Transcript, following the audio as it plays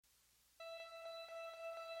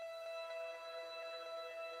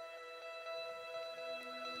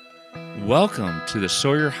Welcome to the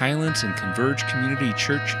Sawyer Highlands and Converge Community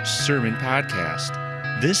Church Sermon Podcast.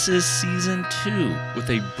 This is Season 2 with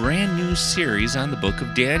a brand new series on the book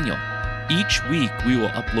of Daniel. Each week we will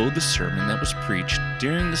upload the sermon that was preached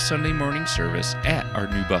during the Sunday morning service at our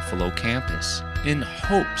New Buffalo campus in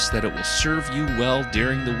hopes that it will serve you well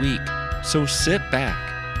during the week. So sit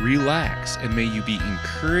back, relax, and may you be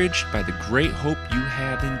encouraged by the great hope you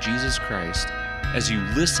have in Jesus Christ as you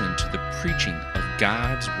listen to the preaching of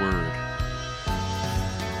God's Word.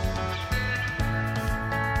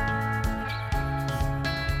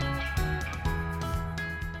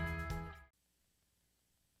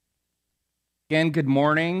 Again, good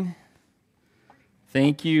morning.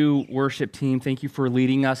 Thank you, worship team. Thank you for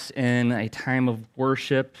leading us in a time of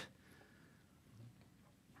worship.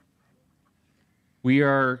 We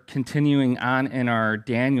are continuing on in our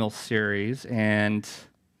Daniel series, and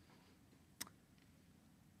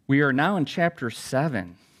we are now in chapter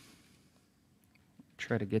 7.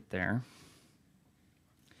 Try to get there.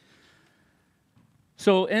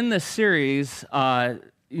 So in this series, the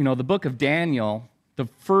book of Daniel, the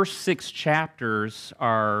first 6 chapters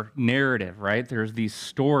are narrative, right? There's these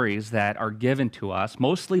stories that are given to us,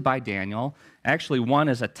 mostly by Daniel. Actually, one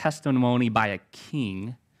is a testimony by a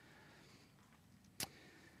king.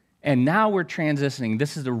 And now we're transitioning.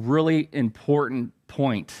 This is a really important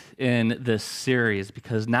point in this series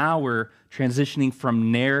because now we're transitioning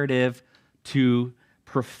from narrative to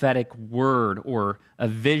prophetic word or a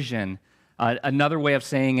vision. Another way of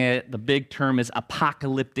saying it, the big term is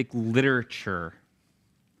apocalyptic literature.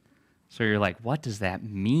 So you're like, what does that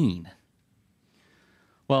mean?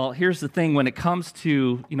 Well, here's the thing. When it comes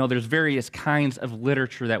to, there's various kinds of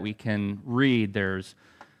literature that we can read. There's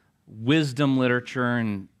wisdom literature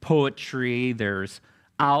and poetry. There's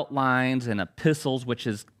outlines and epistles, which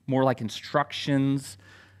is more like instructions.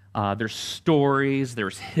 There's stories.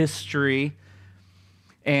 There's history.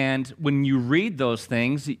 And when you read those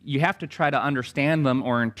things, you have to try to understand them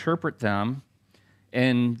or interpret them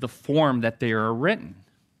in the form that they are written,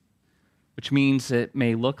 which means it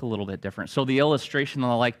may look a little bit different. So the illustration that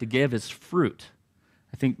I like to give is fruit.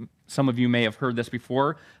 I think some of you may have heard this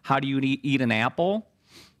before. How do you eat an apple?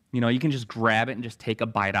 You can just grab it and just take a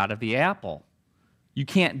bite out of the apple. You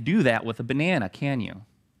can't do that with a banana, can you?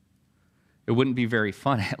 It wouldn't be very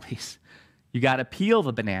fun, at least. You got to peel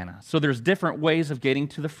the banana. So there's different ways of getting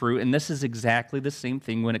to the fruit, and this is exactly the same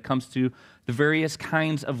thing when it comes to the various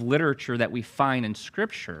kinds of literature that we find in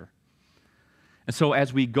Scripture. And so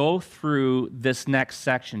as we go through this next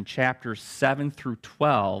section, chapters 7 through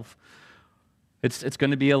 12, it's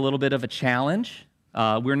going to be a little bit of a challenge.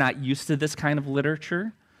 We're not used to this kind of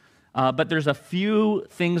literature. But there's a few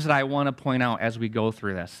things that I want to point out as we go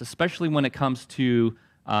through this, especially when it comes to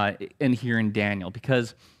in here in Daniel,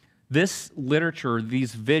 because this literature,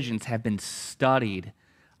 these visions have been studied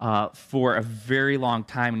for a very long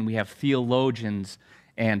time, and we have theologians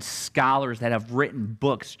and scholars that have written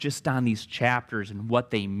books just on these chapters and what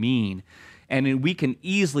they mean. And then we can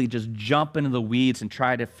easily just jump into the weeds and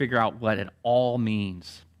try to figure out what it all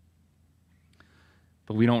means.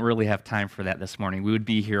 But we don't really have time for that this morning. We would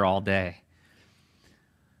be here all day.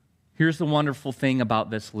 Here's the wonderful thing about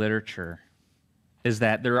this literature is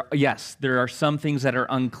that there are some things that are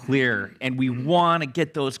unclear, and we want to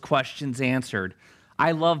get those questions answered.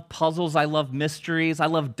 I love puzzles. I love mysteries. I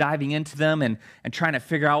love diving into them and trying to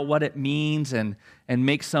figure out what it means and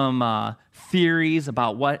make some theories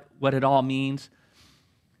about what it all means.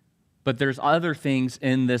 But there's other things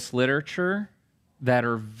in this literature that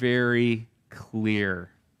are very clear.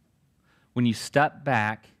 When you step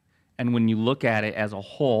back and when you look at it as a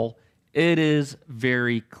whole, it is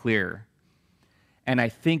very clear. And I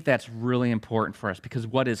think that's really important for us because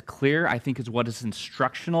what is clear, I think, is what is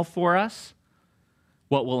instructional for us,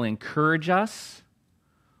 what will encourage us,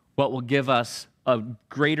 what will give us a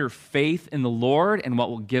greater faith in the Lord, and what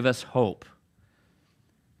will give us hope.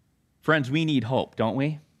 Friends, we need hope, don't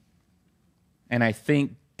we? And I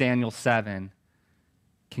think Daniel 7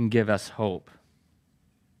 can give us hope.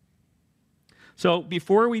 So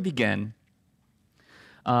before we begin,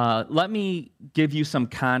 let me give you some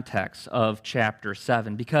context of chapter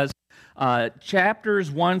 7, because chapters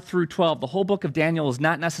 1 through 12, the whole book of Daniel is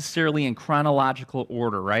not necessarily in chronological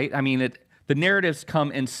order, right? I mean, the narratives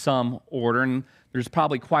come in some order, and there's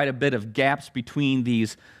probably quite a bit of gaps between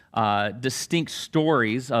these distinct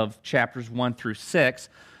stories of chapters 1 through 6.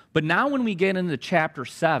 But now when we get into chapter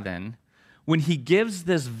 7, when he gives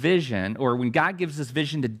this vision, or when God gives this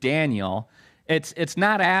vision to Daniel, it's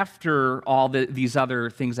not after all these other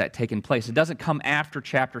things that taken place. It doesn't come after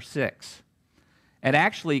chapter 6. It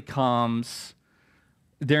actually comes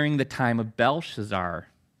during the time of Belshazzar,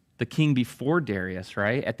 the king before Darius,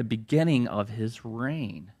 right? At the beginning of his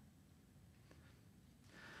reign.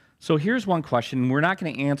 So here's one question. We're not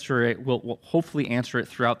going to answer it. We'll hopefully answer it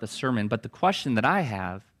throughout the sermon. But the question that I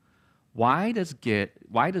have, why does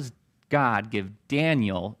God give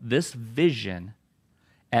Daniel this vision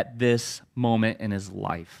at this moment in his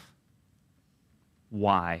life?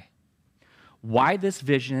 Why? Why this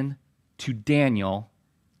vision to Daniel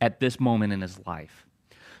at this moment in his life?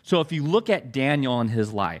 So if you look at Daniel and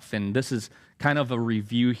his life, and this is kind of a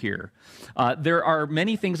review here, there are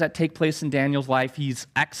many things that take place in Daniel's life. He's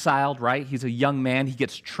exiled, right? He's a young man. He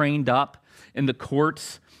gets trained up in the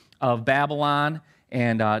courts of Babylon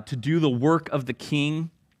and to do the work of the king.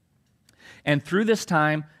 And through this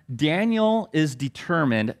time, Daniel is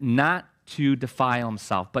determined not to defile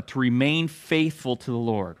himself, but to remain faithful to the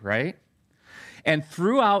Lord, right? And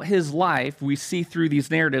throughout his life, we see through these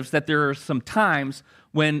narratives that there are some times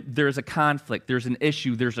when there's a conflict, there's an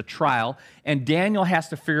issue, there's a trial, and Daniel has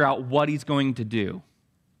to figure out what he's going to do.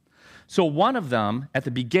 So one of them, at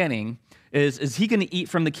the beginning, is he going to eat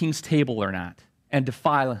from the king's table or not and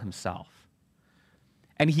defile himself?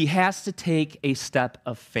 And he has to take a step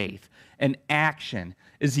of faith, an action.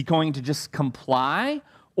 Is he going to just comply,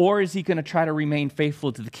 or is he going to try to remain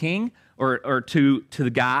faithful to the king or to the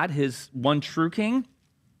God, his one true king?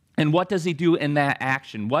 And what does he do in that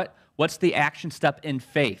action? What's the action step in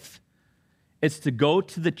faith? It's to go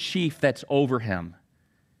to the chief that's over him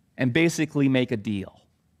and basically make a deal.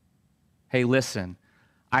 Hey, listen,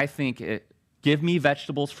 give me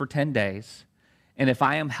vegetables for 10 days, and if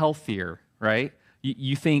I am healthier, right,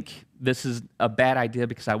 you think this is a bad idea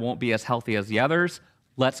because I won't be as healthy as the others?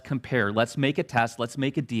 Let's compare. Let's make a test. Let's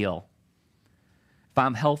make a deal. If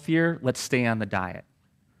I'm healthier, let's stay on the diet.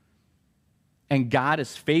 And God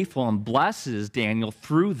is faithful and blesses Daniel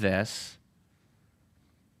through this,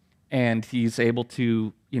 and he's able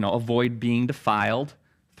to, avoid being defiled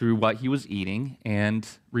through what he was eating and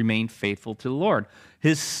remain faithful to the Lord.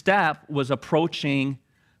 His step was approaching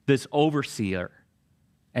this overseer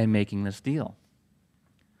and making this deal.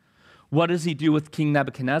 What does he do with King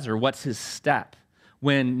Nebuchadnezzar? What's his step?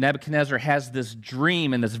 When Nebuchadnezzar has this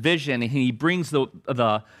dream and this vision, and he brings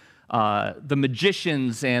the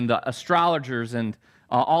magicians and the astrologers and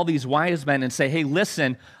all these wise men and say, hey,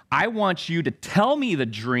 listen, I want you to tell me the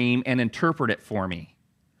dream and interpret it for me.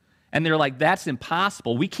 And they're like, that's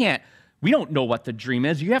impossible. We don't know what the dream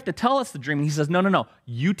is. You have to tell us the dream. And he says, no.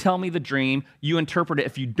 You tell me the dream. You interpret it.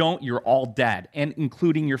 If you don't, you're all dead, and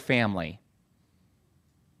including your family.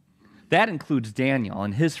 That includes Daniel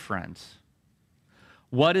and his friends.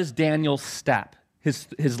 What is Daniel's step?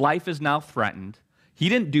 His life is now threatened. He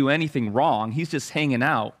didn't do anything wrong. He's just hanging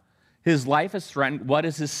out. His life is threatened. What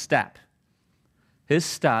is his step? His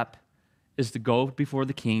step is to go before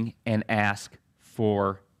the king and ask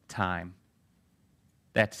for time.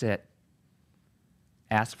 That's it.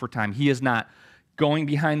 Ask for time. He is not going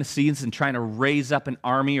behind the scenes and trying to raise up an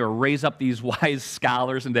army or raise up these wise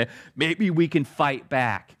scholars and that maybe we can fight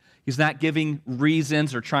back. He's not giving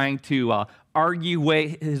reasons or trying to argue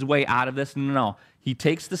his way out of this. No. He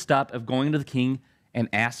takes the step of going to the king and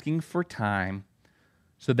asking for time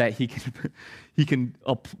so that he can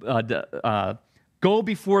go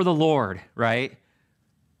before the Lord, right?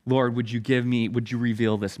 Lord, would you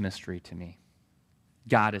reveal this mystery to me?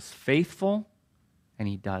 God is faithful, and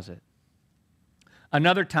he does it.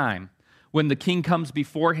 Another time, when the king comes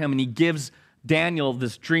before him and he gives Daniel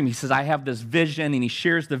this dream, he says, I have this vision, and he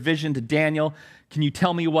shares the vision to Daniel. Can you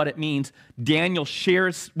tell me what it means? Daniel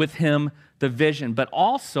shares with him the vision, but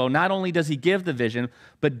also, not only does he give the vision,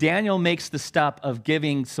 but Daniel makes the step of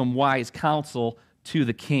giving some wise counsel to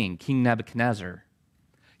the king, King Nebuchadnezzar.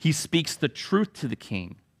 He speaks the truth to the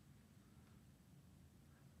king.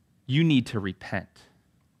 You need to repent.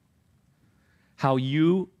 How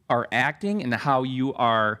you are acting and how you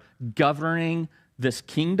are governing this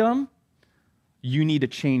kingdom, you need to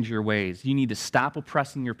change your ways. You need to stop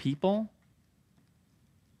oppressing your people.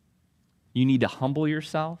 You need to humble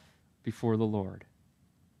yourself before the Lord.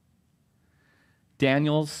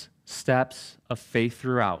 Daniel's steps of faith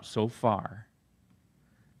throughout so far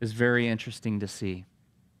is very interesting to see.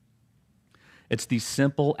 It's these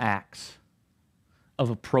simple acts of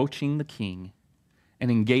approaching the king and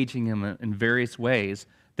engaging him in various ways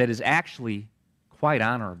that is actually quite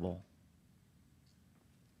honorable.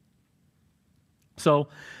 So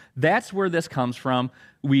that's where this comes from.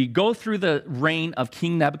 We go through the reign of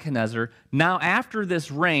King Nebuchadnezzar. Now, after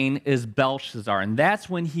this reign is Belshazzar, and that's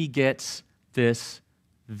when he gets this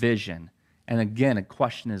vision. And again, the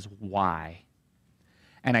question is why?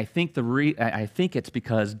 And I think it's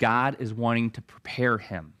because God is wanting to prepare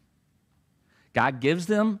him. God gives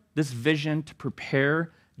them this vision to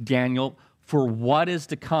prepare Daniel for what is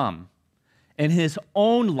to come in his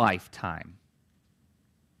own lifetime.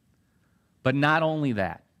 But not only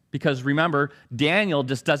that, because remember, Daniel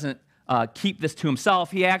just doesn't keep this to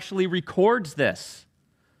himself. He actually records this.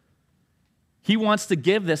 He wants to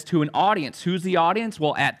give this to an audience. Who's the audience?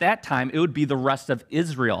 Well, at that time, it would be the rest of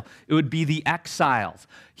Israel. It would be the exiles.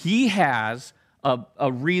 He has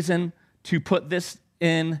a reason to put this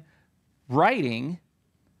in writing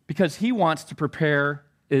because he wants to prepare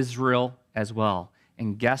Israel as well.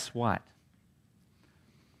 And guess what?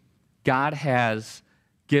 God has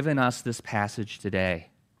given us this passage today.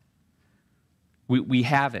 We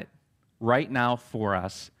have it right now for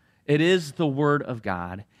us. It is the Word of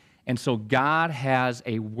God. And so God has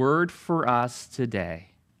a word for us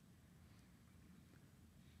today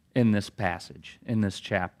in this passage, in this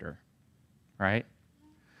chapter, right?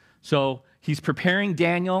 So he's preparing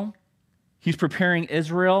Daniel. He's preparing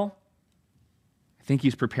Israel. I think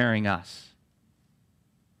he's preparing us.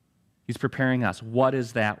 He's preparing us. What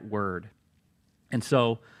is that word? And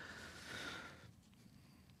so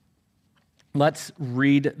let's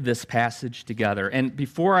read this passage together. And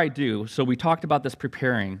before I do, so we talked about this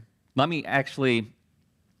preparing. Let me actually,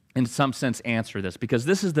 in some sense, answer this, because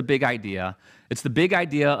this is the big idea. It's the big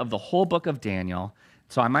idea of the whole book of Daniel.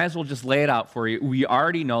 So I might as well just lay it out for you. We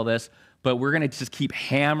already know this, but we're going to just keep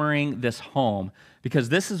hammering this home, because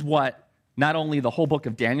this is what not only the whole book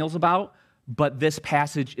of Daniel is about, but this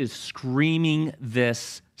passage is screaming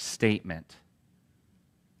this statement,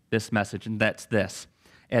 this message, and that's this.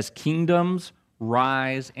 As kingdoms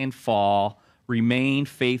rise and fall, remain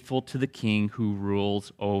faithful to the king who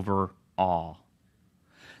rules over all.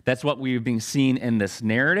 That's what we've been seeing in this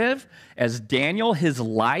narrative. As Daniel, his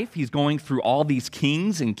life, he's going through all these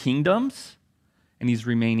kings and kingdoms, and he's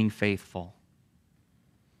remaining faithful.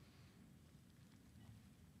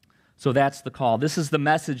 So that's the call. This is the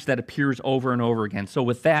message that appears over and over again. So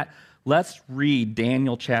with that, let's read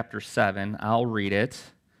Daniel chapter 7. I'll read it,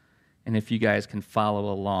 and if you guys can follow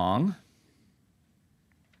along.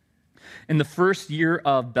 In the first year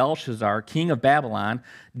of Belshazzar, king of Babylon,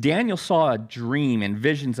 Daniel saw a dream and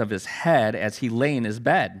visions of his head as he lay in his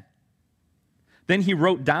bed. Then he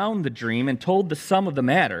wrote down the dream and told the sum of the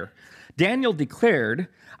matter. Daniel declared,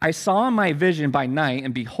 I saw in my vision by night,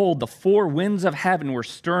 and behold, the four winds of heaven were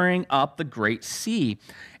stirring up the great sea,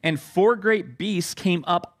 and four great beasts came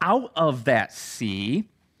up out of that sea,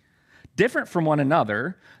 different from one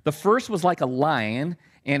another. The first was like a lion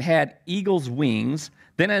and had eagle's wings.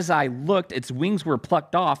 Then as I looked, its wings were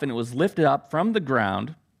plucked off, and it was lifted up from the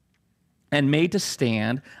ground and made to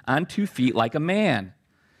stand on 2 feet like a man.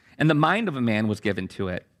 And the mind of a man was given to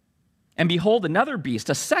it. And behold, another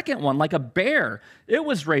beast, a second one like a bear. It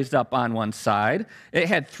was raised up on one side. It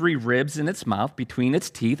had 3 ribs in its mouth between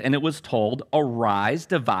its teeth, and it was told, arise,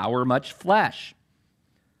 devour much flesh.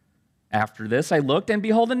 After this I looked, and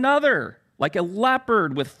behold, another, like a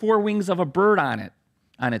leopard with 4 wings of a bird on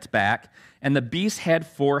its back. And the beast had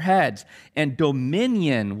 4 heads, and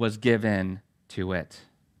dominion was given to it.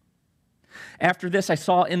 After this I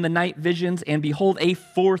saw in the night visions, and behold, a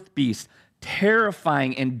 4th beast,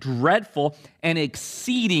 terrifying and dreadful and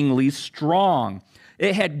exceedingly strong.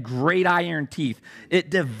 It had great iron teeth. It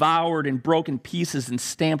devoured and broke in pieces and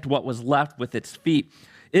stamped what was left with its feet.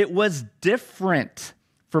 It was different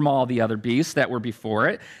from all the other beasts that were before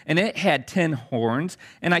it, and it had 10 horns,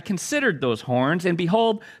 and I considered those horns, and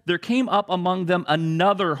behold, there came up among them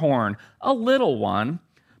another horn, a little one,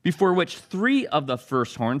 before which 3 of the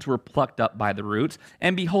first horns were plucked up by the roots,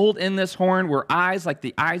 and behold, in this horn were eyes like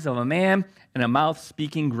the eyes of a man, and a mouth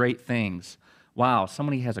speaking great things. Wow,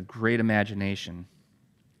 somebody has a great imagination.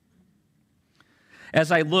 As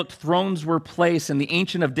I looked, thrones were placed, and the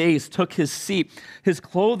Ancient of Days took his seat. His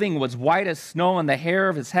clothing was white as snow, and the hair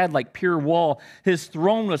of his head like pure wool. His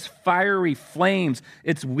throne was fiery flames.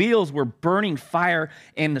 Its wheels were burning fire,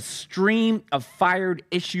 and the stream of fire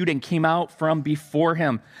issued and came out from before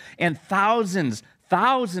him. And thousands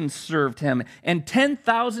served him, and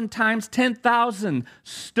 10,000 times 10,000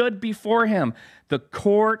 stood before him. The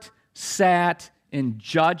court sat in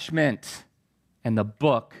judgment, and the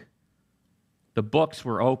books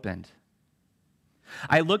were opened.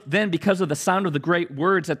 I looked then because of the sound of the great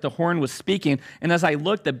words that the horn was speaking, and as I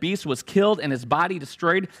looked, the beast was killed and his body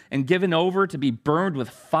destroyed and given over to be burned with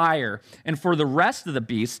fire. And for the rest of the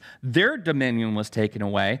beasts, their dominion was taken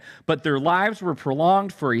away, but their lives were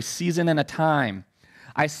prolonged for a season and a time.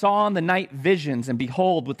 I saw in the night visions, and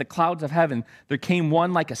behold, with the clouds of heaven, there came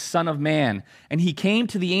one like a son of man. And he came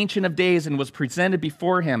to the Ancient of Days and was presented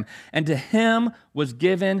before him. And to him was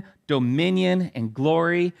given dominion and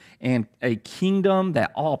glory and a kingdom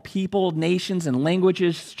that all people, nations, and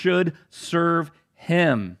languages should serve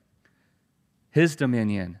him. His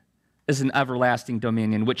dominion is an everlasting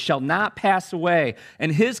dominion, which shall not pass away,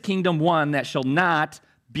 and his kingdom one that shall not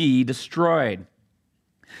be destroyed.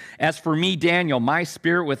 As for me, Daniel, my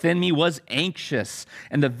spirit within me was anxious,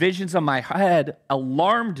 and the visions of my head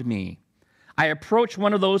alarmed me. I approached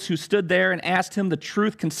one of those who stood there and asked him the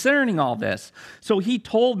truth concerning all this. So he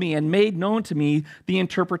told me and made known to me the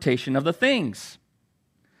interpretation of the things.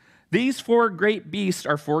 These four great beasts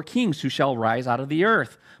are four kings who shall rise out of the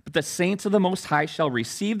earth, but the saints of the Most High shall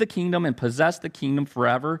receive the kingdom and possess the kingdom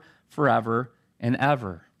forever, forever, and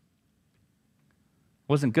ever.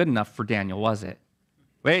 Wasn't good enough for Daniel, was it?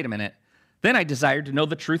 Wait a minute. Then I desired to know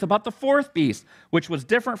the truth about the fourth beast, which was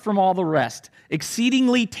different from all the rest,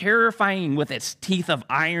 exceedingly terrifying with its teeth of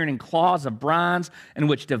iron and claws of bronze, and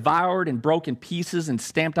which devoured and broke in pieces and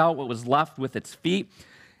stamped out what was left with its feet,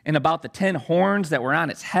 and about the 10 horns that were on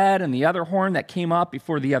its head, and the other horn that came up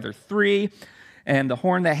before the other 3, and the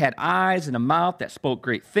horn that had eyes and a mouth that spoke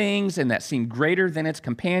great things, and that seemed greater than its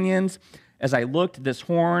companions. As I looked, this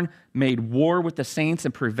horn made war with the saints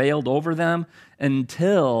and prevailed over them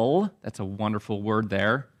until, that's a wonderful word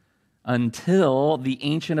there, until the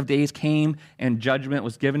Ancient of Days came and judgment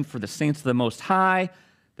was given for the saints of the Most High.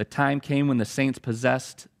 The time came when the saints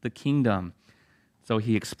possessed the kingdom. So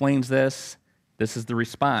he explains this. This is the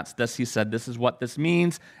response. Thus he said, this is what this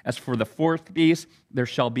means. As for the fourth beast, there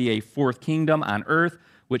shall be a fourth kingdom on earth,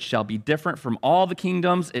 which shall be different from all the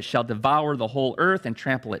kingdoms. It shall devour the whole earth and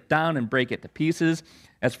trample it down and break it to pieces.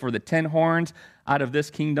 As for the 10 horns, out of this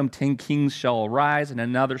kingdom 10 kings shall arise, and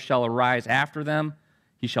another shall arise after them.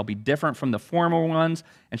 He shall be different from the former ones,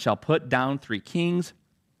 and shall put down 3 kings.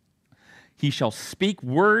 He shall speak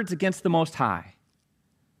words against the Most High,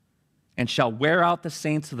 and shall wear out the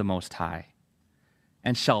saints of the Most High,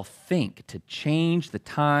 and shall think to change the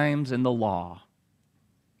times and the law.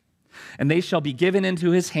 And they shall be given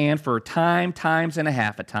into his hand for a time, times and a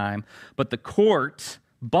half a time. But the court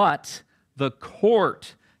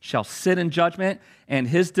shall sit in judgment, and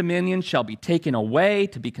his dominion shall be taken away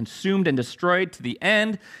to be consumed and destroyed to the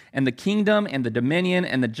end. And the kingdom and the dominion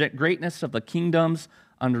and the greatness of the kingdoms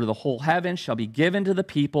under the whole heaven shall be given to the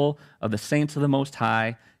people of the saints of the Most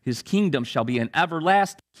High. His kingdom shall be an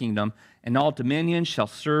everlasting kingdom, and all dominions shall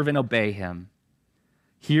serve and obey him.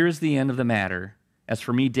 Here's the end of the matter. As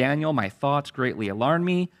for me, Daniel, my thoughts greatly alarmed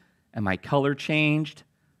me, and my color changed,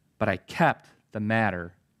 but I kept the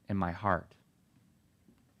matter in my heart.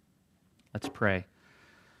 Let's pray.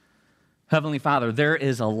 Heavenly Father, there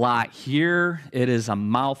is a lot here. It is a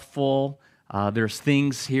mouthful. There's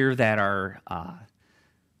things here that are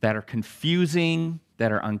confusing,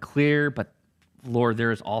 that are unclear, but Lord,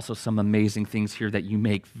 there is also some amazing things here that you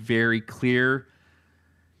make very clear.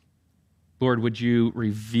 Lord, would you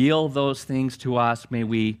reveal those things to us? May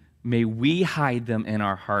we hide them in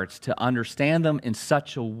our hearts to understand them in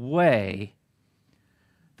such a way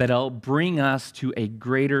that it'll bring us to a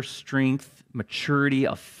greater strength, maturity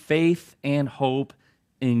of faith and hope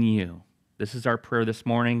in you. This is our prayer this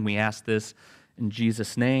morning. We ask this in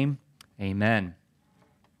Jesus' name. Amen.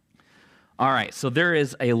 All right, so there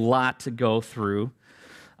is a lot to go through.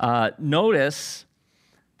 Notice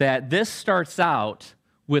that this starts out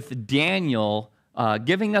with Daniel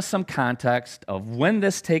giving us some context of when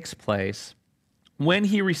this takes place, when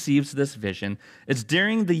he receives this vision. It's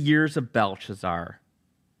during the years of Belshazzar.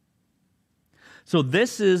 So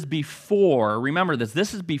this is before, remember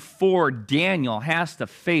this is before Daniel has to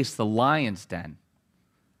face the lion's den.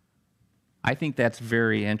 I think that's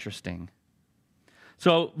very interesting.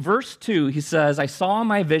 So verse 2, he says, I saw in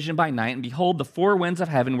my vision by night, and behold, the 4 winds of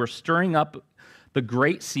heaven were stirring up the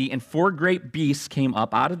great sea, and 4 great beasts came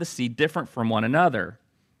up out of the sea, different from one another.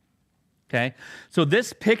 Okay? So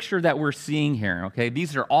this picture that we're seeing here, okay,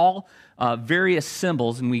 these are all various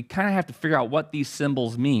symbols, and we kind of have to figure out what these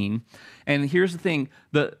symbols mean. And here's the thing,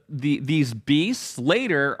 these beasts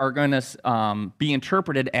later are going to be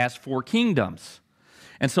interpreted as 4 kingdoms.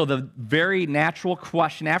 And so the very natural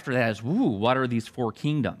question after that is, what are these 4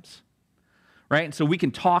 kingdoms? Right? And so we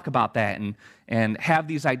can talk about that and have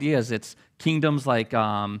these ideas. It's kingdoms like,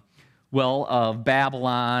 of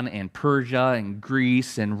Babylon and Persia and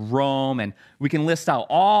Greece and Rome. And we can list out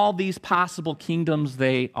all these possible kingdoms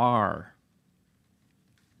they are.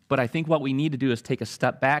 But I think what we need to do is take a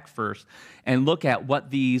step back first and look at what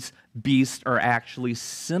these beasts are actually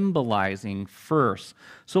symbolizing first.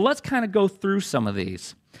 So let's kind of go through some of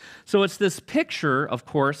these. So it's this picture, of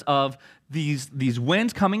course, of these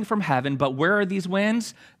winds coming from heaven, but where are these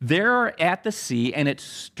winds? They're at the sea, and it's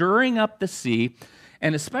stirring up the sea,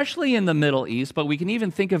 and especially in the Middle East, but we can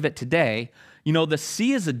even think of it today. You know, the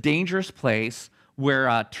sea is a dangerous place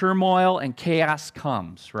where turmoil and chaos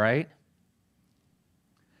comes, right?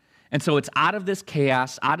 And so it's out of this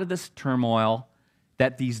chaos, out of this turmoil,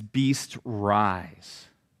 that these beasts rise.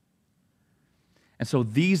 And so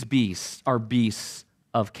these beasts are beasts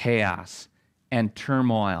of chaos and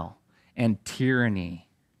turmoil and tyranny.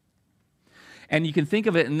 And you can think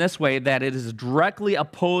of it in this way, that it is directly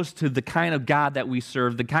opposed to the kind of God that we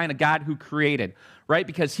serve, the kind of God who created, right?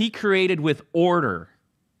 Because he created with order.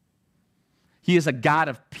 He is a God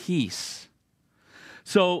of peace.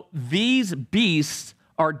 So these beasts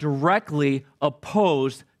are directly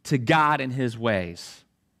opposed to God and his ways.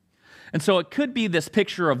 And so it could be this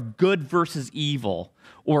picture of good versus evil,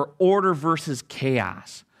 or order versus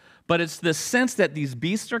chaos. But it's the sense that these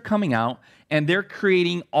beasts are coming out and they're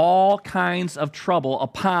creating all kinds of trouble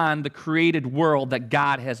upon the created world that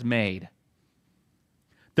God has made.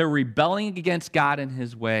 They're rebelling against God and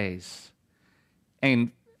his ways,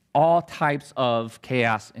 and all types of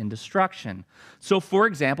chaos and destruction. So, for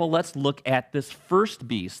example, let's look at this first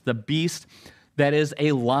beast, the beast that is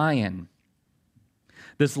a lion.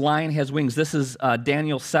 This lion has wings. This is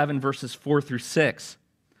Daniel 7, verses 4 through 6.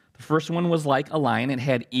 The first one was like a lion. It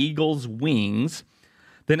had eagle's wings.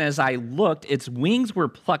 Then as I looked, its wings were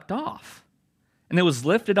plucked off, and it was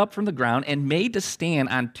lifted up from the ground and made to stand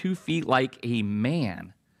on 2 feet like a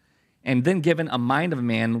man. And then given a mind of a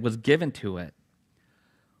man was given to it.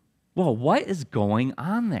 Well, what is going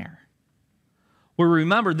on there? Well,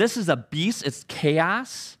 remember, this is a beast. It's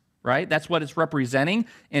chaos, right? That's what it's representing,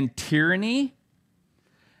 and tyranny.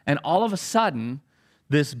 And all of a sudden,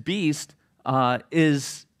 this beast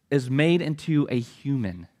is made into a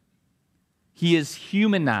human. He is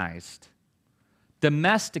humanized,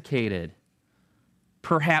 domesticated,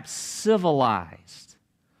 perhaps civilized.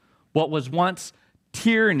 What was once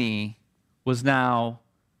tyranny was now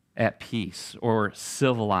at peace, or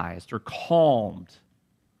civilized, or calmed.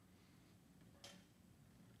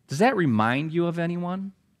 Does that remind you of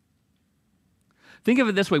anyone? Think of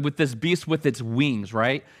it this way, with this beast with its wings,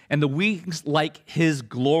 right? And the wings like his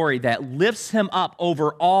glory that lifts him up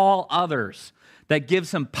over all others, that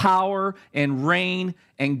gives him power and reign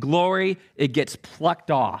and glory. It gets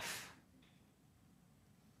plucked off.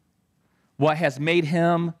 What has made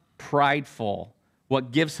him prideful,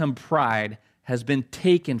 what gives him pride, has been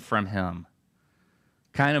taken from him,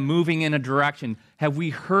 kind of moving in a direction. Have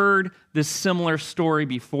we heard this similar story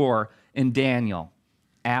before in Daniel?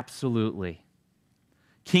 Absolutely.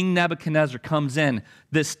 King Nebuchadnezzar comes in,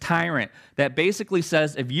 this tyrant that basically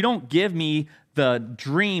says, if you don't give me the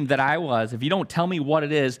dream that I was, if you don't tell me what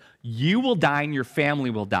it is, you will die and your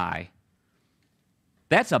family will die.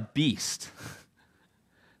 That's a beast.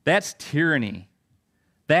 That's tyranny.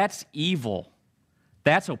 That's evil.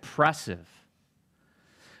 That's oppressive.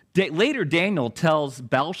 Later, Daniel tells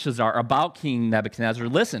Belshazzar about King Nebuchadnezzar.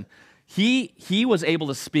 Listen, he was able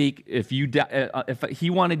to speak. If he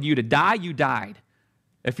wanted you to die, you died.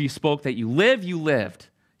 If he spoke that you live, you lived.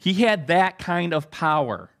 He had that kind of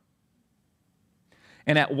power.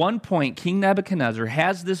 And at one point, King Nebuchadnezzar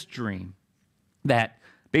has this dream that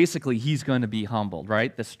basically he's going to be humbled,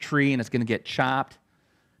 right? This tree, and it's going to get chopped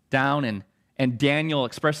down. And Daniel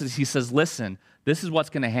expresses, he says, listen, this is what's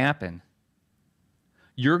going to happen.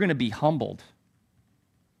 You're going to be humbled.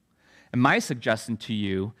 And my suggestion to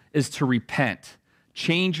you is to repent.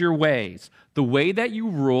 Change your ways. The way that you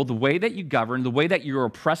rule, the way that you govern, the way that you're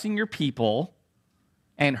oppressing your people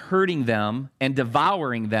and hurting them and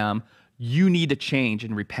devouring them, you need to change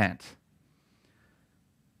and repent.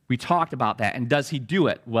 We talked about that. And does he do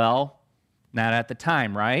it? Well, not at the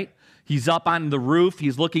time, right? He's up on the roof.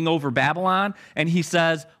 He's looking over Babylon, and he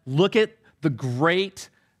says, look at the great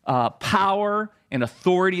power and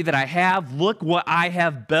authority that I have. Look what I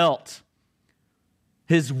have built.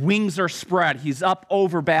 His wings are spread. He's up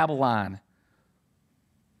over Babylon.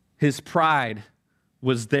 His pride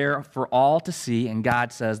was there for all to see, and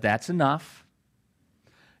God says, that's enough.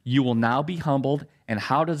 You will now be humbled. And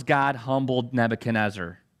how does God humble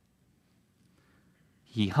Nebuchadnezzar?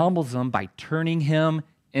 He humbles him by turning him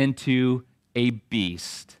into a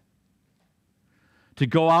beast. To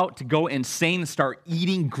go out, to go insane and start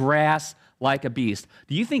eating grass like a beast.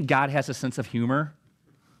 Do you think God has a sense of humor?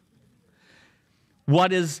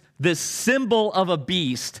 what is this symbol of a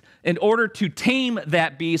beast. In order to tame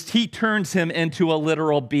that beast, he turns him into a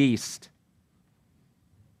literal beast,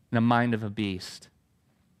 in the mind of a beast.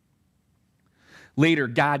 Later,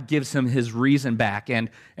 God gives him his reason back, and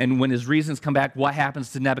when his reasons come back, what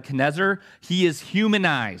happens to Nebuchadnezzar? He is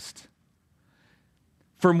humanized.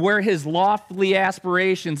 From where his lofty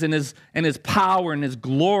aspirations and his power and his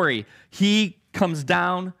glory, he comes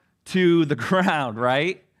down to the ground,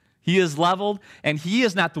 right? He is leveled, and he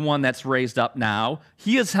is not the one that's raised up now.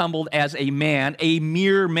 He is humbled as a man, a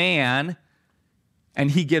mere man,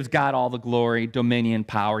 and he gives God all the glory, dominion,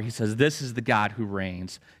 power. He says, this is the God who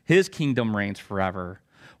reigns. His kingdom reigns forever.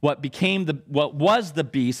 What was the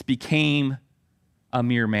beast became a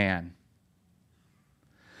mere man.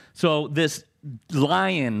 So this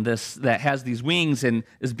lion, that has these wings and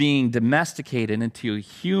is being domesticated into a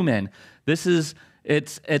human, it's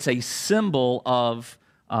a symbol of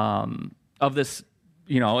this,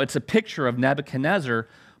 it's a picture of Nebuchadnezzar,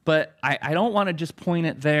 but I don't want to just point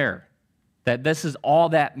it there, that this is all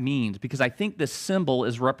that means, because I think this symbol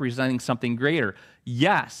is representing something greater.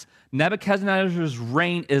 Yes, Nebuchadnezzar's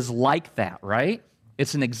reign is like that, right?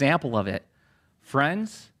 It's an example of it.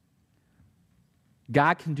 Friends,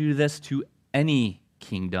 God can do this to any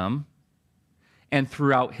kingdom, and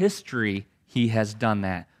throughout history, he has done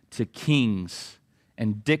that to kings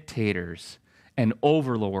and dictators and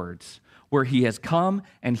overlords, where he has come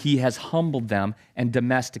and he has humbled them and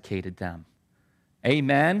domesticated them.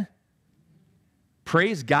 Amen?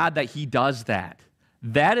 Praise God that he does that.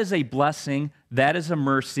 That is a blessing, that is a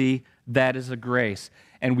mercy, that is a grace.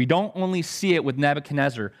 And we don't only see it with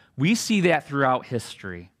Nebuchadnezzar, we see that throughout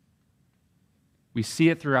history. We see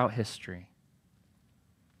it throughout history.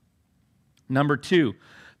 Number 2,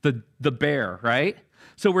 the bear, right?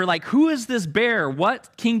 So we're like, who is this bear?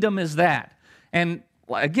 What kingdom is that? And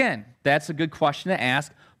again, that's a good question to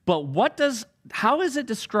ask, but how is it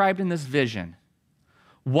described in this vision?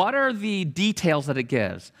 What are the details that it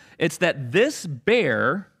gives? It's that this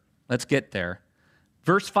bear, let's get there.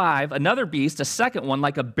 Verse 5, another beast, a second one,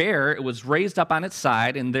 like a bear, it was raised up on its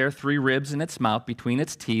side, and there 3 ribs in its mouth between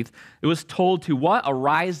its teeth. It was told to what?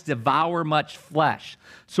 Arise, devour much flesh.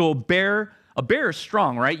 So a bear is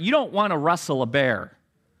strong, right? You don't want to wrestle a bear,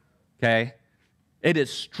 okay? It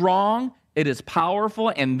is strong, it is powerful,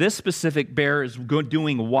 and this specific bear is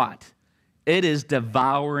doing what? It is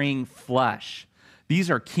devouring flesh. These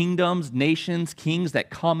are kingdoms, nations, kings that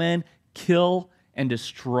come in, kill, and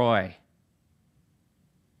destroy.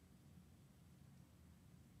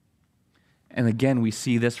 And again, we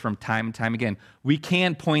see this from time and time again. We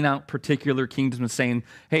can point out particular kingdoms and saying,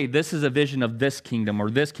 hey, this is a vision of this kingdom or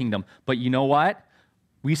this kingdom. But you know what?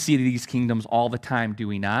 We see these kingdoms all the time, do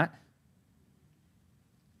we not?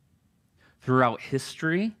 Throughout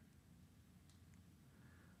history,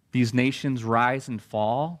 these nations rise and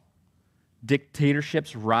fall.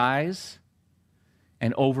 Dictatorships rise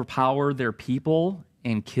and overpower their people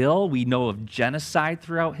and kill. We know of genocide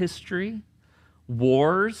throughout history,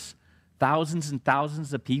 wars, thousands and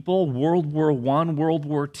thousands of people, World War I, World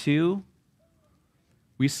War II.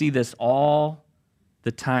 We see this all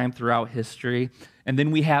the time throughout history. And then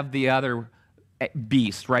we have the other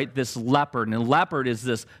beast, right? This leopard. And a leopard is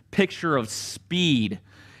this picture of speed.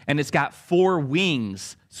 And it's got 4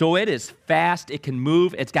 wings. So it is fast. It can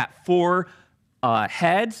move. It's got 4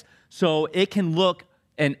 heads. So it can look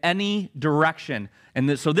in any direction.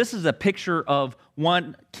 And so this is a picture of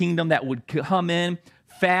one kingdom that would come in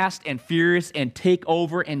fast and furious and take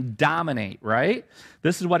over and dominate, right?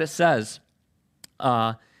 This is what it says.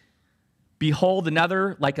 Behold,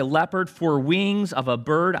 another like a leopard, 4 wings of a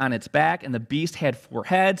bird on its back, and the beast had 4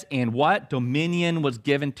 heads, and what? Dominion was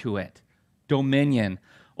given to it. Dominion,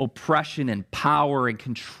 oppression and power and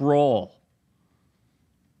control.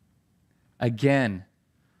 Again,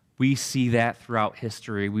 we see that throughout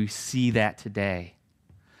history. We see that today.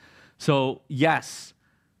 So, yes,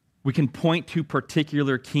 we can point to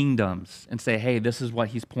particular kingdoms and say, hey, this is what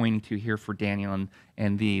he's pointing to here for Daniel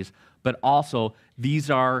and these. But also,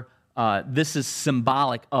 this is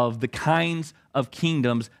symbolic of the kinds of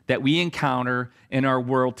kingdoms that we encounter in our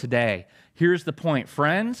world today. Here's the point,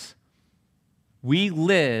 friends. We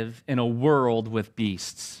live in a world with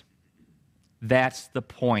beasts. That's the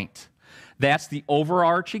point. That's the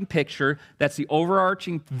overarching picture. That's the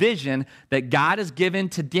overarching vision that God has given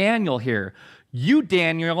to Daniel here. You,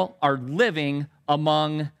 Daniel, are living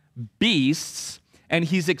among beasts, and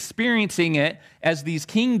he's experiencing it as these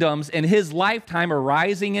kingdoms in his lifetime are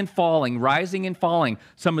rising and falling, rising and falling.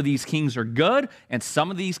 Some of these kings are good, and some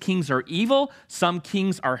of these kings are evil. Some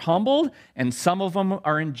kings are humbled, and some of them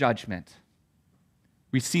are in judgment.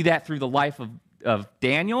 We see that through the life of of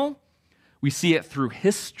Daniel, we see it through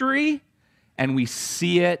history, and we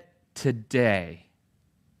see it today.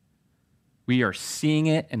 We are seeing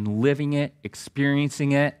it and living it,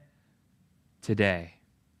 experiencing it today.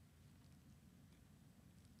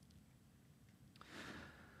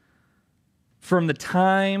 From the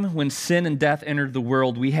time when sin and death entered the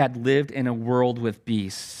world, we had lived in a world with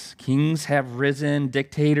beasts. Kings have risen,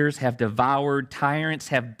 dictators have devoured, tyrants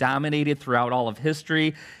have dominated throughout all of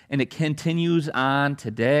history, and it continues on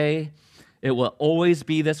today. It will always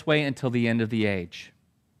be this way until the end of the age.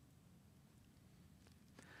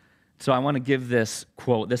 So I want to give this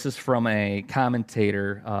quote. This is from a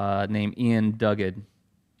commentator named Ian Dugged.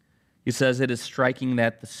 He says, "It is striking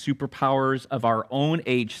that the superpowers of our own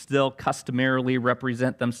age still customarily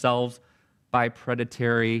represent themselves by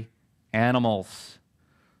predatory animals,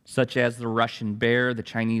 such as the Russian bear, the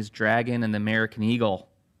Chinese dragon, and the American eagle.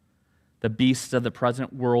 The beasts of the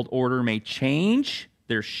present world order may change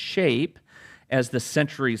their shape as the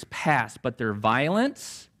centuries pass, but their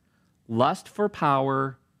violence, lust for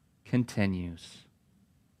power, continues."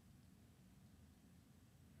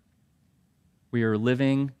 We are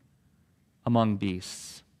living among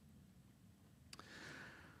beasts.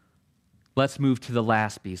 Let's move to the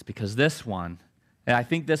last beast, because this one, and I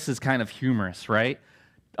think this is kind of humorous, right?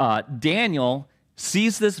 Daniel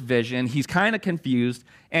sees this vision. He's kind of confused.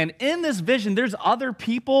 And in this vision, there's other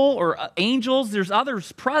people or angels, there's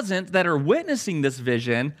others present that are witnessing this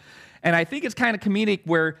vision. And I think it's kind of comedic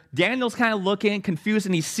where Daniel's kind of looking confused,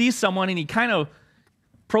 and he sees someone and he kind of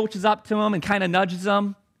approaches up to him and kind of nudges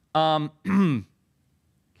him.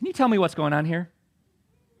 Can you tell me what's going on here?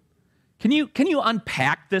 Can you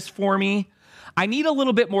unpack this for me? I need a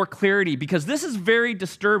little bit more clarity because this is very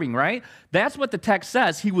disturbing, right? That's what the text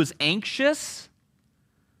says. He was anxious.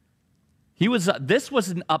 This was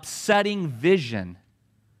an upsetting vision,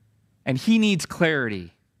 and he needs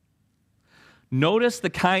clarity. Notice the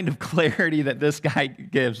kind of clarity that this guy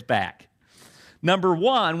gives back. Number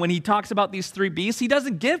one, when he talks about these three beasts, he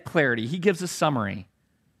doesn't give clarity. He gives a summary.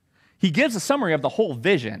 He gives a summary of the whole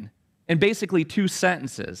vision in basically 2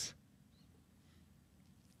 sentences.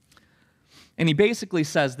 And he basically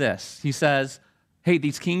says this. He says, hey,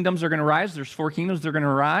 these kingdoms are going to rise. There's 4 kingdoms. They're going to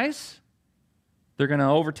rise. They're going to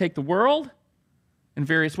overtake the world in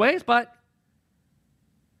various ways, but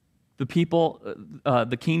the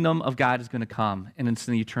kingdom of God is going to come, and it's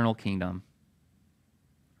an eternal kingdom.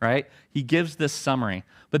 Right? He gives this summary.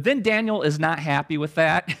 But then Daniel is not happy with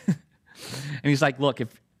that. And he's like, look,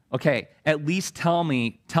 at least tell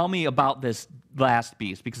me about this last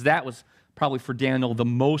beast, because that was probably for Daniel the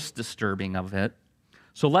most disturbing of it.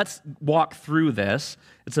 So let's walk through this.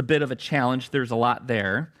 It's a bit of a challenge. There's a lot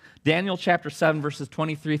there. Daniel chapter 7, verses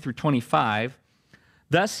 23 through 25.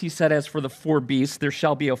 Thus he said, as for the 4 beasts, there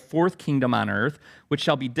shall be a 4th kingdom on earth, which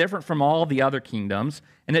shall be different from all the other kingdoms,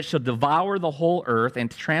 and it shall devour the whole earth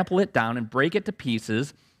and trample it down and break it to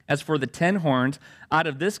pieces. As for the 10 horns, out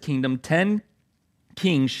of this kingdom 10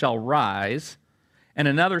 kings shall rise, and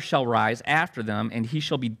another shall rise after them, and he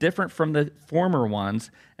shall be different from the former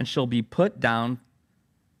ones, and shall put down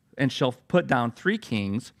 3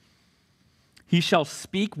 kings. He shall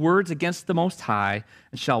speak words against the Most High,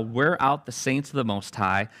 and shall wear out the saints of the Most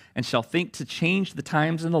High, and shall think to change the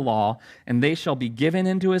times in the law, and they shall be given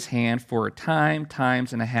into his hand for a time,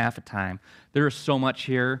 times, and a half a time. There is so much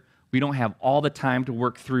here. We don't have all the time to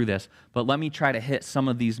work through this, but let me try to hit some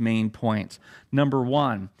of these main points. Number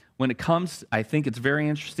one, when it comes, I think it's very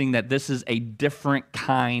interesting that this is a different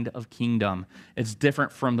kind of kingdom. It's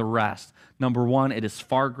different from the rest. Number one, it is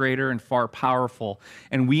far greater and far powerful,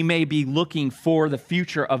 and we may be looking for the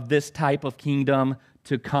future of this type of kingdom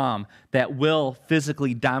to come that will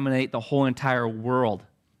physically dominate the whole entire world.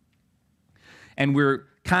 And we're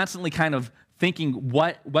constantly kind of thinking,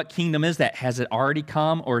 what kingdom is that? Has it already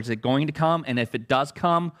come, or is it going to come? And if it does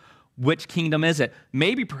come, which kingdom is it?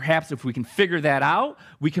 Maybe perhaps if we can figure that out,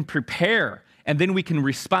 we can prepare, and then we can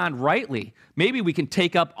respond rightly. Maybe we can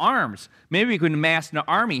take up arms. Maybe we can amass an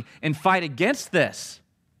army and fight against this.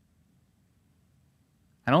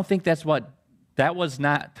 I don't think that was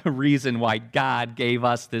not the reason why God gave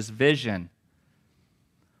us this vision.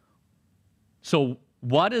 So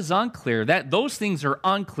what is unclear? Those things are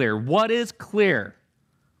unclear. What is clear?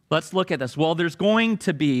 Let's look at this. Well, there's going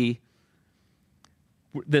to be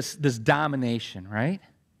this domination, right?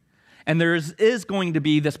 And there is going to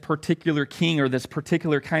be this particular king or this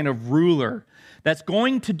particular kind of ruler that's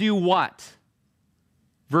going to do what?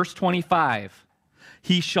 Verse 25.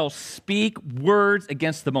 He shall speak words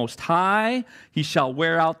against the Most High. He shall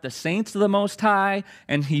wear out the saints of the Most High,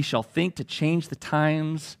 and he shall think to change the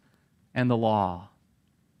times and the law.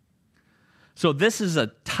 So this is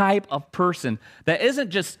a type of person that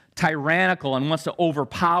isn't just tyrannical and wants to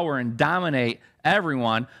overpower and dominate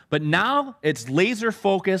everyone, but now it's laser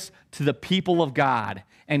focused to the people of God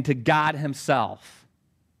and to God himself.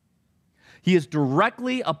 He is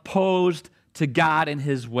directly opposed to God and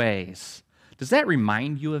his ways. Does that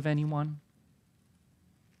remind you of anyone?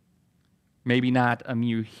 Maybe not a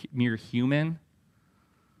mere human,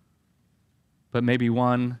 but maybe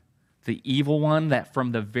one, the evil one that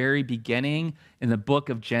from the very beginning in the book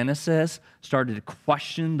of Genesis started to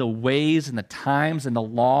question the ways and the times and the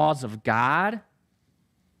laws of God.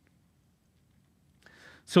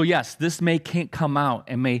 So yes, this may can't come out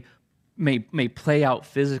and may play out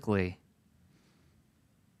physically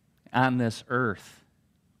on this earth.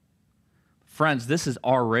 Friends, this is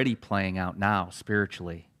already playing out now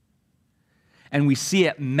spiritually. And we see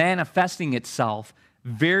it manifesting itself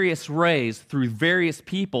various ways through various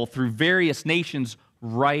people, through various nations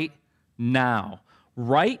right now.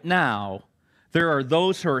 Right now, there are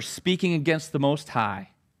those who are speaking against the Most High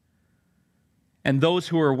and those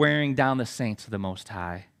who are wearing down the saints of the Most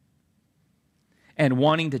High and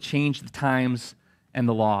wanting to change the times and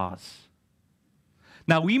the laws.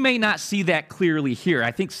 Now, we may not see that clearly here. I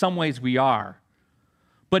think some ways we are.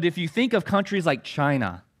 But if you think of countries like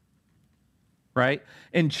China, right?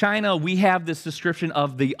 In China, we have this description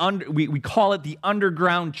of we call it the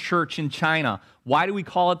underground church in China. Why do we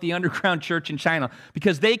call it the underground church in China?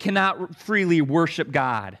 Because they cannot freely worship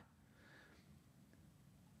God.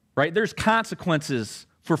 Right? There's consequences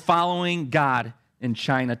for following God in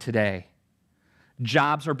China today.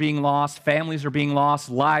 Jobs are being lost, families are being lost,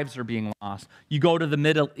 lives are being lost. You go to the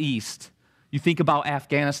Middle East, you think about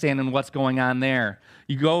Afghanistan and what's going on there.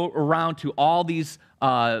 You go around to all these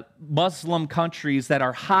Muslim countries that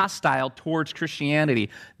are hostile towards Christianity.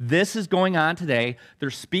 This is going on today. They're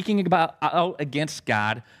speaking out against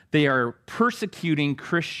God. They are persecuting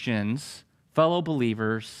Christians, fellow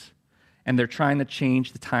believers, and they're trying to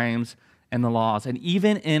change the times and the laws. And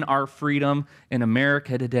even in our freedom in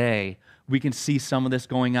America today, we can see some of this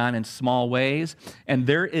going on in small ways. And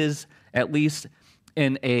there is, at least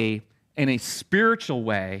in a spiritual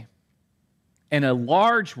way, in a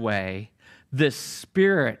large way, this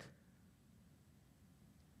spirit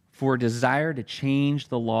for a desire to change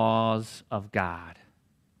the laws of God.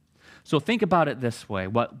 So think about it this way,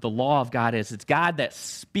 what the law of God is. It's God that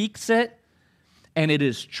speaks it, and it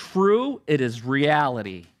is true, it is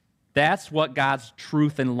reality. That's what God's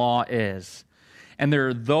truth and law is. And there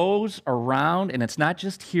are those around, and it's not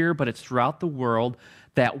just here, but it's throughout the world,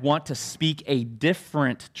 that want to speak a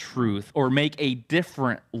different truth or make a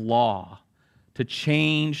different law to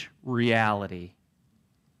change reality.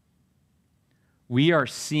 We are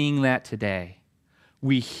seeing that today.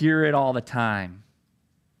 We hear it all the time.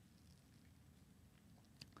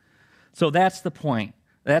 So that's the point.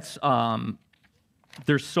 That's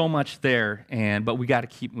there's so much there, but we got to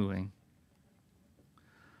keep moving.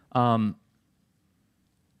 So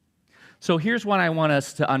here's what I want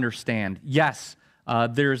us to understand. Yes,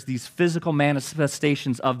 there's these physical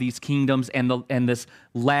manifestations of these kingdoms and this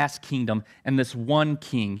last kingdom and this one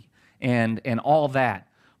king and all that.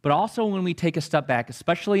 But also when we take a step back,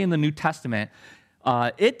 especially in the New Testament,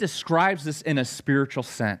 it describes this in a spiritual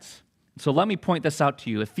sense. So let me point this out to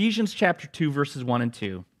you. Ephesians chapter 2, verses 1 and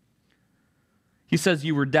 2. He says,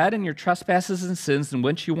 "You were dead in your trespasses and sins in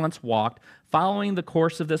which you once walked, following the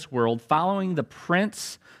course of this world, following the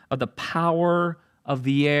prince of the power of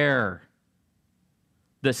the air,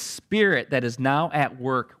 the spirit that is now at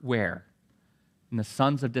work," where? In the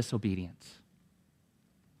sons of disobedience.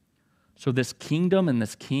 So this kingdom and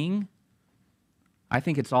this king, I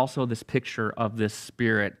think it's also this picture of this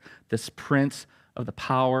spirit, this prince of the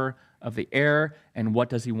power of the air. And what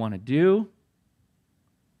does he want to do?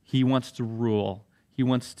 He wants to rule. He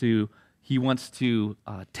wants to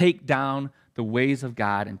take down the ways of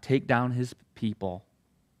God and take down his people.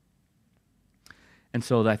 And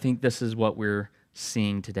so I think this is what we're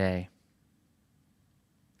seeing today.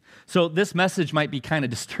 So this message might be kind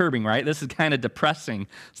of disturbing, right? This is kind of depressing.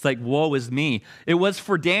 It's like, woe is me. It was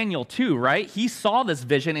for Daniel too, right? He saw this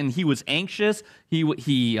vision and he was anxious. He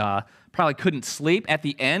probably couldn't sleep. At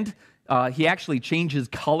the end, he actually changed his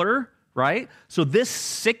color, right? So this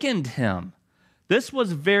sickened him. This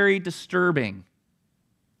was very disturbing.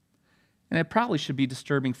 And it probably should be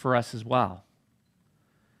disturbing for us as well.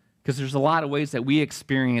 Because there's a lot of ways that we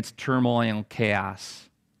experience turmoil and chaos.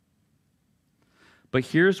 But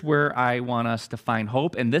here's where I want us to find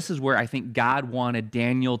hope, and this is where I think God wanted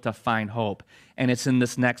Daniel to find hope, and it's in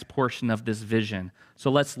this next portion of this vision.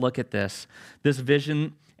 So let's look at this. This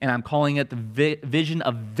vision, and I'm calling it the vision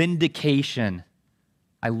of vindication.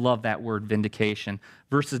 I love that word, vindication.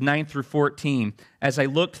 Verses 9 through 14. As I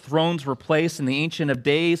looked, thrones were placed, and the Ancient of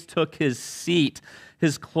Days took his seat.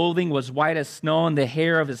 His clothing was white as snow, and the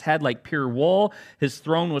hair of his head like pure wool. His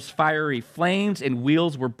throne was fiery flames, and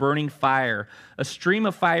wheels were burning fire. A stream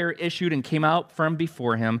of fire issued and came out from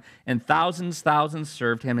before him, and thousands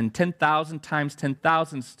served him, and 10,000 times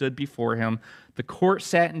 10,000 stood before him. The court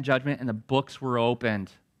sat in judgment, and the books were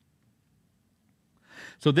opened.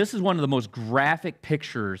 So this is one of the most graphic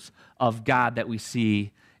pictures of God that we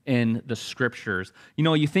see in the scriptures. You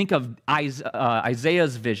know, you think of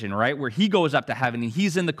Isaiah's vision, right, where he goes up to heaven and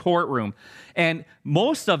he's in the courtroom. And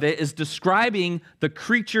most of it is describing the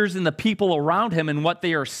creatures and the people around him and what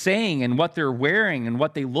they are saying and what they're wearing and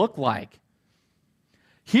what they look like.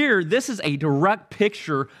 Here, this is a direct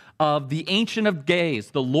picture of the Ancient of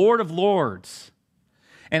Days, the Lord of Lords.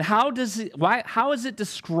 And how is it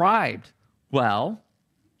described? Well,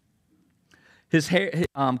 his hair,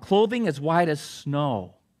 clothing is white as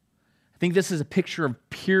snow. I think this is a picture of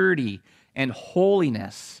purity and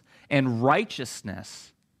holiness and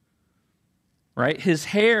righteousness, right? His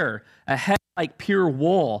hair, a head like pure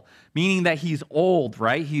wool, meaning that he's old,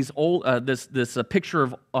 right? He's old. This a picture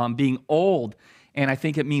of being old, and I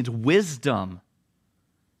think it means wisdom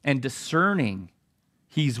and discerning.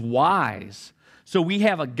 He's wise. So we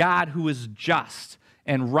have a God who is just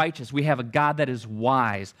and righteous. We have a God that is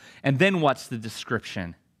wise. And then what's the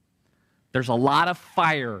description? There's a lot of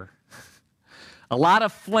fire, a lot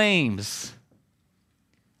of flames.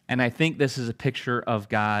 And I think this is a picture of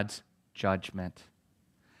God's judgment.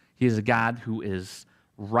 He is a God who is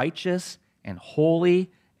righteous and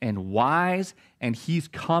holy and wise, and he's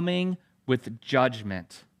coming with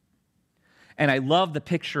judgment. And I love the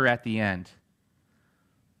picture at the end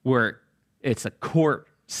where it's a court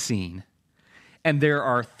scene. And there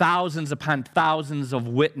are thousands upon thousands of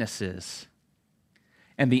witnesses.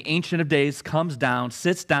 And the Ancient of Days comes down,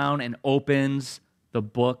 sits down, and opens the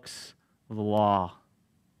books of the law.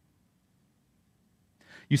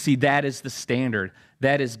 You see, that is the standard.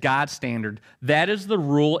 That is God's standard. That is the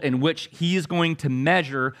rule in which he is going to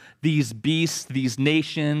measure these beasts, these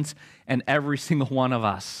nations, and every single one of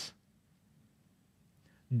us.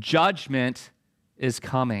 Judgment is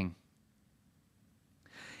coming.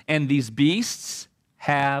 And these beasts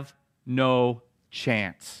have no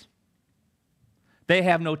chance. They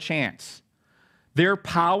have no chance. Their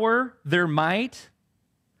power, their might,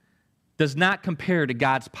 does not compare to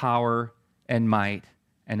God's power and might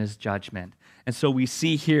and his judgment. And so we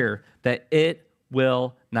see here that it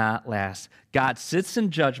will not last. God sits in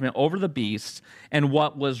judgment over the beasts, and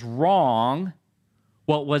what was wrong,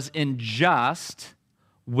 what was unjust,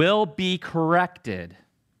 will be corrected.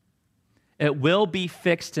 It will be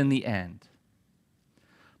fixed in the end.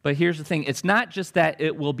 But here's the thing. It's not just that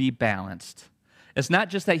it will be balanced. It's not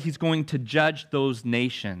just that he's going to judge those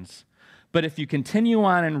nations. But if you continue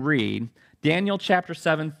on and read Daniel chapter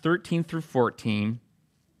 7, 13 through 14,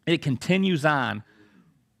 it continues on.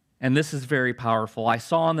 And this is very powerful. I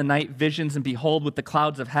saw in the night visions, and behold, with the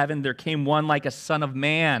clouds of heaven, there came one like a son of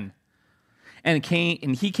man. And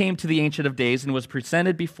he came to the Ancient of Days and was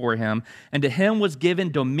presented before him, and to him was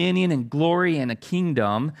given dominion and glory and a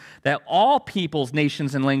kingdom, that all peoples,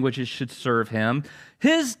 nations, and languages should serve him.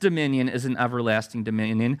 His dominion is an everlasting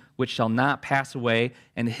dominion which shall not pass away,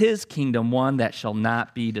 and his kingdom one that shall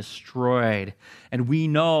not be destroyed. And we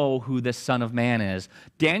know who this Son of Man is.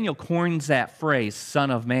 Daniel coins that phrase,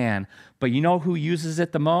 Son of Man, but you know who uses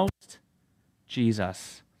it the most?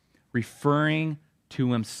 Jesus, referring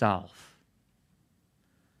to himself.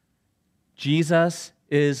 Jesus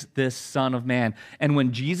is this Son of Man. And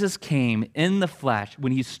when Jesus came in the flesh,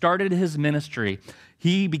 when he started his ministry,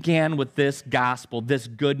 he began with this gospel, this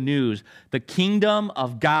good news. The kingdom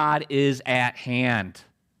of God is at hand.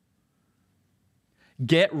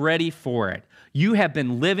 Get ready for it. You have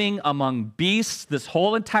been living among beasts this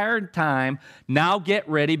whole entire time. Now get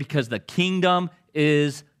ready, because the kingdom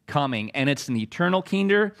is coming. And it's an eternal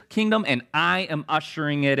kingdom, and I am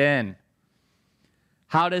ushering it in.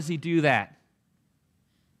 How does he do that?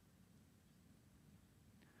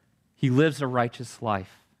 He lives a righteous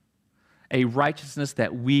life, a righteousness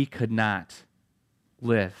that we could not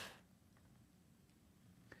live.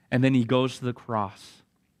 And then he goes to the cross,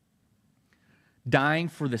 dying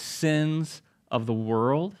for the sins of the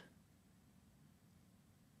world.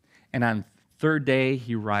 And on the third day,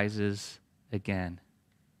 he rises again.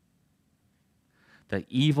 The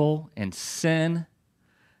evil and sin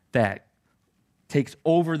that takes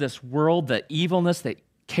over this world, the evilness, the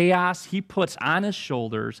chaos he puts on his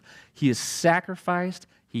shoulders, he is sacrificed,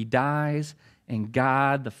 he dies, and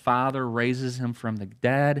God the Father raises him from the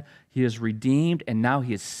dead. He is redeemed, and now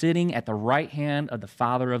he is sitting at the right hand of the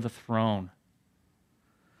Father of the throne.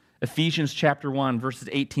 Ephesians chapter 1, verses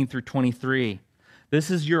 18 through 23. This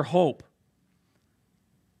is your hope,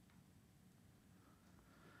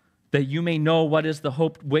 that you may know what is the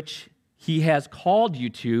hope which he has called you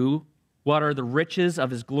to, what are the riches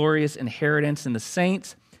of his glorious inheritance in the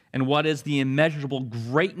saints, and what is the immeasurable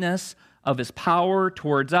greatness of his power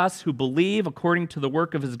towards us who believe, according to the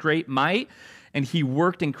work of his great might. And he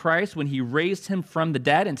worked in Christ when he raised him from the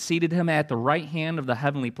dead and seated him at the right hand of the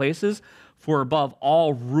heavenly places. For above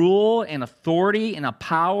all rule and authority and a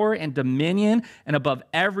power and dominion, and above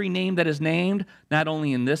every name that is named, not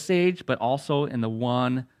only in this age, but also in the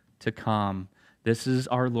one to come. This is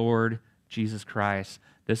our Lord Jesus Christ.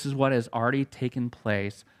 This is what has already taken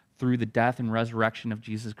place through the death and resurrection of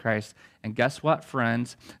Jesus Christ. And guess what,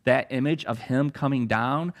 friends? That image of him coming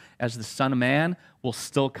down as the Son of Man will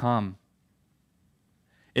still come.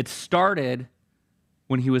 It started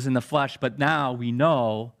when he was in the flesh, but now we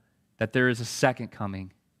know that there is a second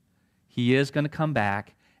coming. He is going to come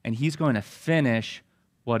back, and he's going to finish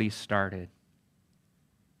what he started.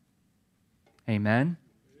 Amen?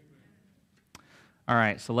 All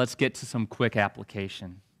right, so let's get to some quick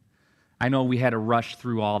application. I know we had to rush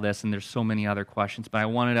through all this, and there's so many other questions, but I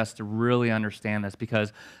wanted us to really understand this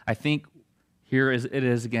because I think it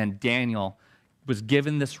is again, Daniel was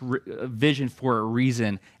given this vision for a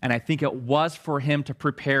reason, and I think it was for him to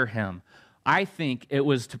prepare him. I think it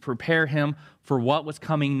was to prepare him for what was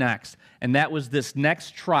coming next, and that was this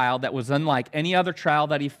next trial that was unlike any other trial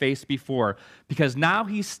that he faced before, because now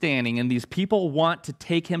he's standing, and these people want to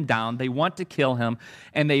take him down, they want to kill him,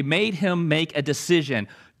 and they made him make a decision.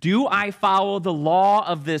 Do I follow the law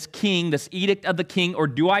of this king, this edict of the king, or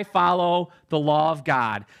do I follow the law of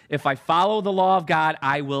God? If I follow the law of God,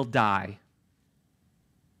 I will die.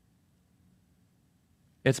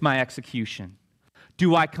 It's my execution.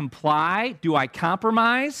 Do I comply? Do I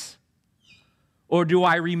compromise? Or do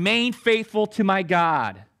I remain faithful to my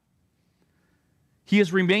God? He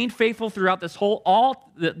has remained faithful throughout this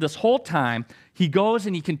whole time. He goes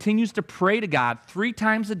and he continues to pray to God 3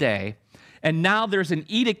 times a day. And now there's an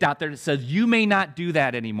edict out there that says, you may not do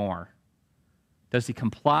that anymore. Does he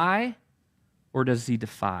comply or does he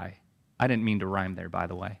defy? I didn't mean to rhyme there, by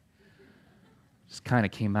the way. Just kind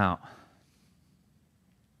of came out.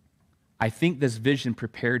 I think this vision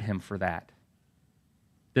prepared him for that.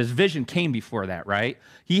 This vision came before that, right?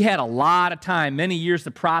 He had a lot of time, many years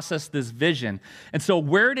to process this vision. And so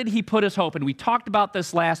where did he put his hope? And we talked about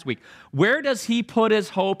this last week. Where does he put his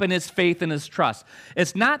hope and his faith and his trust?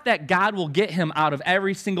 It's not that God will get him out of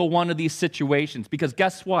every single one of these situations, because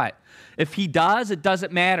guess what? If he does, it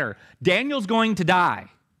doesn't matter. Daniel's going to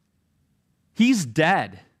die. He's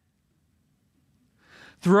dead.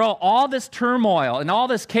 Throughout all this turmoil and all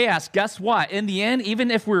this chaos, guess what? In the end,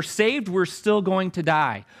 even if we're saved, we're still going to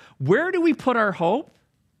die. Where do we put our hope?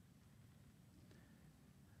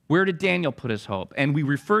 Where did Daniel put his hope? And we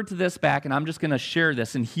referred to this back, and I'm just going to share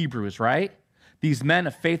this in Hebrews, right? These men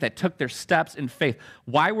of faith that took their steps in faith.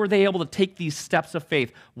 Why were they able to take these steps of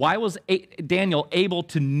faith? Why was Daniel able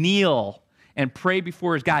to kneel and pray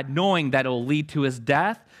before his God, knowing that it will lead to his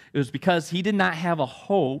death? It was because he did not have a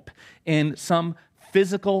hope in some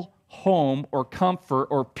physical home or comfort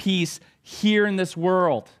or peace here in this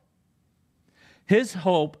world. His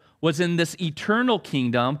hope was in this eternal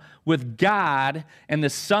kingdom with God and the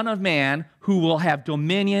Son of Man who will have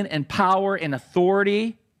dominion and power and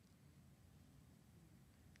authority.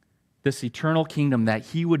 This eternal kingdom that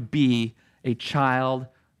he would be a child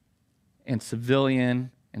and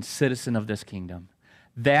civilian and citizen of this kingdom.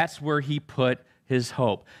 That's where he put his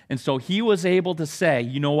hope. And so he was able to say,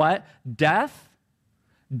 you know what? Death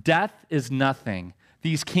is nothing.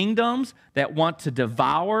 These kingdoms that want to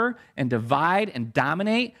devour and divide and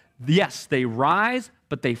dominate, yes, they rise,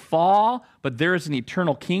 but they fall, but there is an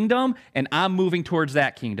eternal kingdom, and I'm moving towards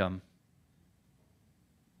that kingdom.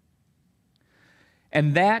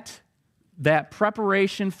 And that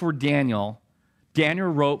preparation for Daniel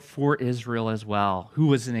wrote for Israel as well, who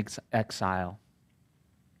was in exile,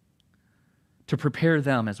 to prepare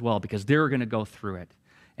them as well, because they were going to go through it.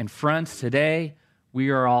 And friends, today, we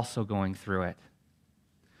are also going through it.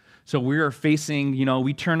 So we are facing,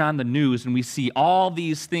 we turn on the news and we see all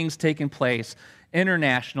these things taking place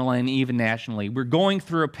internationally and even nationally. We're going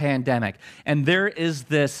through a pandemic, and there is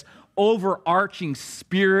this overarching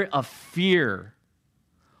spirit of fear.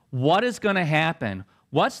 What is going to happen?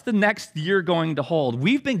 What's the next year going to hold?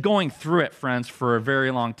 We've been going through it, friends, for a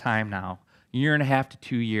very long time now, 1.5 to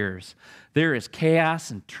 2 years. There is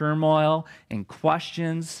chaos and turmoil and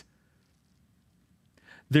questions.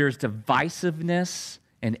 There's divisiveness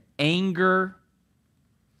and anger.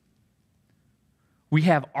 We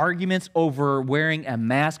have arguments over wearing a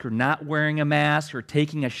mask or not wearing a mask, or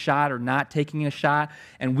taking a shot or not taking a shot.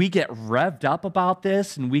 And we get revved up about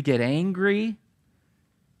this, and we get angry,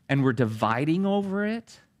 and we're dividing over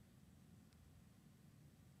it.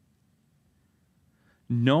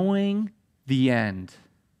 Knowing the end,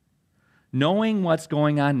 knowing what's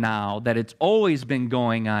going on now, that it's always been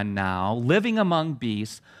going on now, living among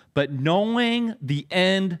beasts, but knowing the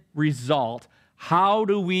end result, how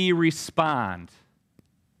do we respond?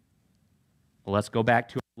 Well, let's go back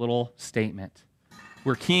to a little statement.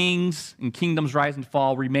 Where kings and kingdoms rise and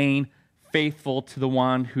fall, remain faithful to the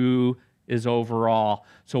one who is over all.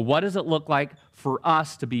 So what does it look like for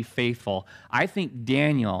us to be faithful? I think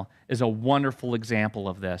Daniel is a wonderful example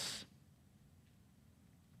of this.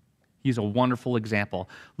 He's a wonderful example.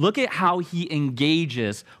 Look at how he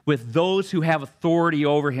engages with those who have authority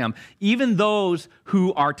over him, even those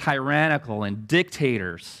who are tyrannical and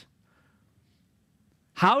dictators.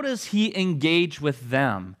 How does he engage with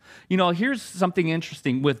them? You know, here's something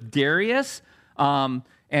interesting. With Darius and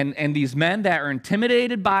these men that are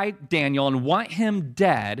intimidated by Daniel and want him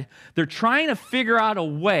dead, they're trying to figure out a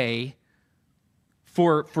way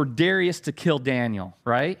for Darius to kill Daniel,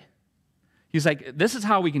 right? He's like, this is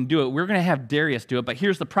how we can do it. We're going to have Darius do it, but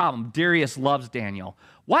here's the problem. Darius loves Daniel.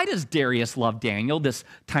 Why does Darius love Daniel, this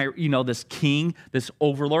king, this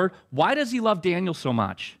overlord? Why does he love Daniel so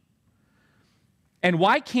much? And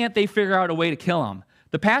why can't they figure out a way to kill him?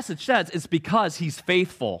 The passage says it's because he's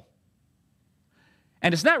faithful.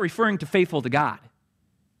 And it's not referring to faithful to God.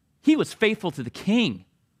 He was faithful to the king.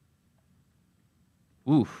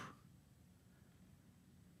 Oof.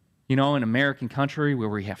 You know, in American country where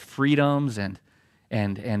we have freedoms and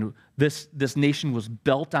this nation was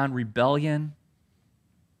built on rebellion,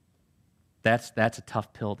 that's a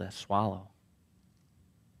tough pill to swallow.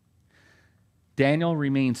 Daniel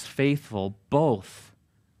remains faithful both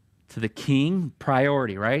to the king,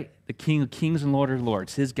 priority, right? The King of Kings and Lord of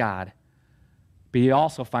Lords, his God. But he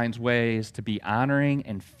also finds ways to be honoring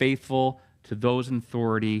and faithful to those in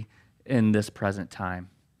authority in this present time,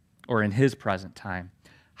 or in his present time.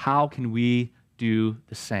 How can we do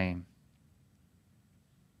the same?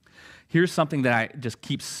 Here's something that just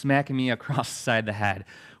keeps smacking me across the side of the head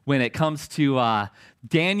when it comes to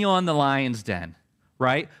Daniel and the lion's den.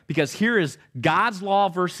 Right? Because here is God's law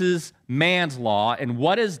versus man's law, and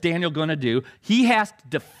what is Daniel going to do? He has to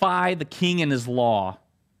defy the king and his law.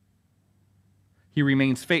 He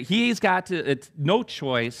remains faithful. He's got to, it's no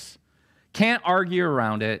choice, can't argue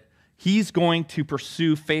around it. He's going to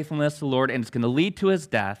pursue faithfulness to the Lord, and it's going to lead to his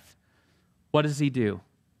death. What does he do?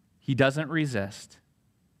 He doesn't resist.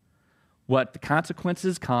 What the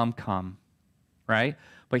consequences come, right?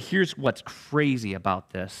 But here's what's crazy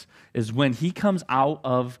about this, is when he comes out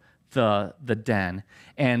of the den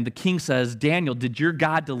and the king says, Daniel, did your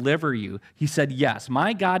God deliver you? He said, yes,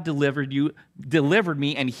 my God delivered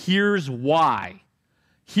me, and here's why.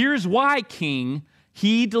 Here's why, king,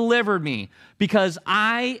 he delivered me. Because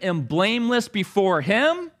I am blameless before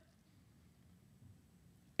him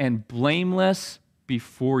and blameless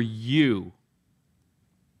before you.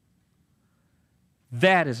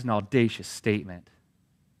 That is an audacious statement.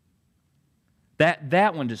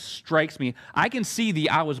 That one just strikes me. I can see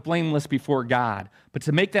I was blameless before God, but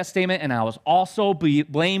to make that statement, and I was also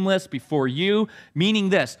blameless before you, meaning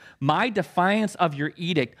this: my defiance of your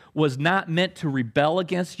edict was not meant to rebel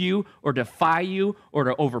against you or defy you or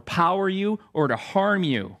to overpower you or to harm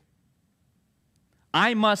you.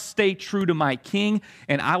 I must stay true to my king,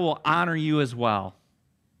 and I will honor you as well.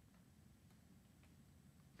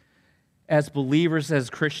 As believers, as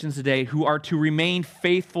Christians today, who are to remain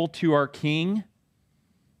faithful to our king,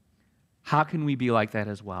 how can we be like that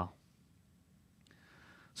as well?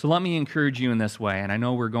 So let me encourage you in this way, and I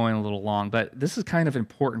know we're going a little long, but this is kind of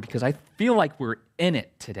important because I feel like we're in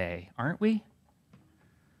it today, aren't we?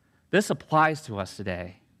 This applies to us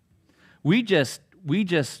today. We just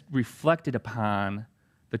reflected upon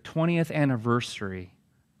the 20th anniversary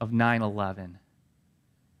of 9/11.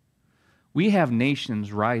 We have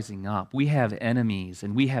nations rising up. We have enemies,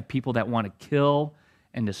 and we have people that want to kill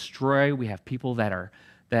and destroy. We have people that are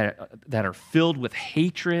filled with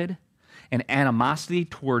hatred and animosity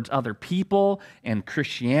towards other people and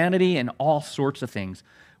Christianity and all sorts of things.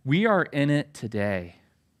 We are in it today.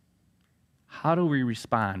 How do we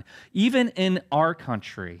respond? Even in our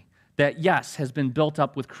country, that, yes, has been built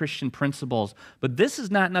up with Christian principles, but this is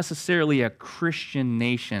not necessarily a Christian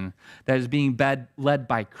nation that is being led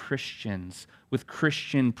by Christians with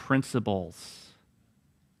Christian principles.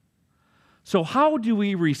 So how do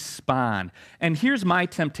we respond? And here's my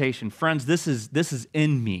temptation. Friends, this is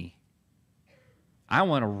in me. I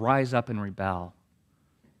want to rise up and rebel.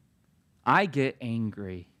 I get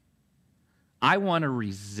angry. I want to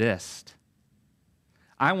resist.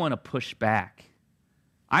 I want to push back.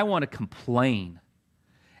 I want to complain.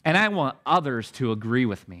 And I want others to agree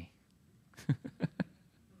with me.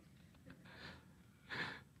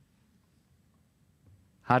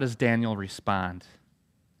 How does Daniel respond?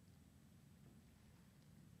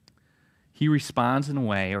 He responds in a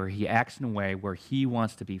way, or he acts in a way where he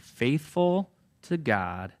wants to be faithful to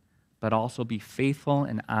God, but also be faithful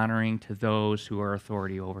and honoring to those who are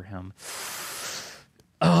authority over him.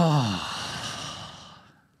 Oh,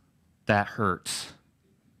 that hurts.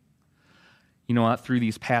 You know what? Through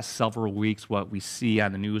these past several weeks, what we see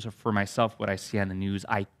on the news, or for myself, what I see on the news,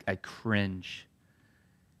 I cringe.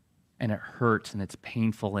 And it hurts, and it's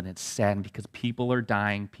painful, and it's sad because people are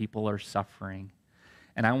dying, people are suffering.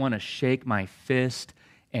 And I want to shake my fist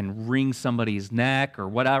and wring somebody's neck or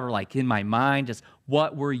whatever, like in my mind, just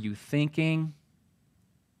what were you thinking?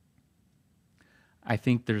 I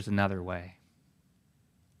think there's another way.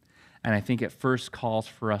 And I think it first calls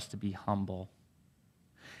for us to be humble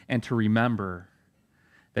and to remember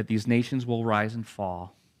that these nations will rise and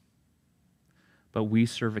fall, but we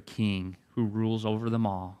serve a king who rules over them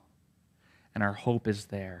all, and our hope is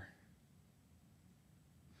there.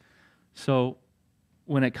 So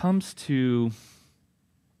when it comes to,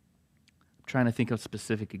 I'm trying to think of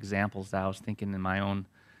specific examples that I was thinking in my own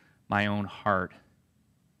heart,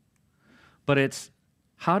 but it's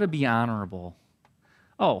how to be honorable.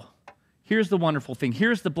 Oh, here's the wonderful thing.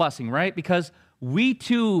 Here's the blessing, right? Because we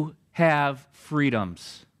too have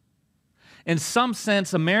freedoms. In some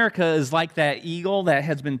sense, America is like that eagle that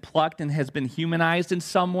has been plucked and has been humanized in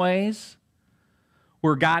some ways,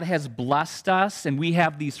 where God has blessed us and we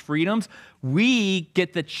have these freedoms. We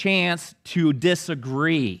get the chance to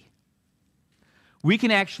disagree. We can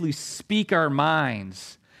actually speak our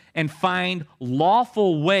minds and find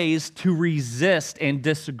lawful ways to resist and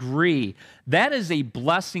disagree. That is a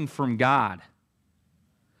blessing from God.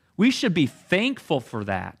 We should be thankful for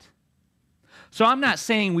that. So I'm not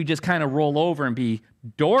saying we just kind of roll over and be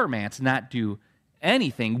doormats and not do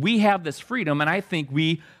anything. We have this freedom, and I think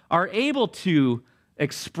we are able to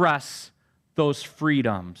express those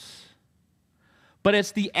freedoms. But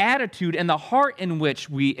it's the attitude and the heart in which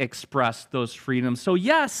we express those freedoms. So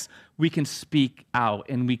yes, we can speak out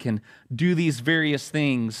and we can do these various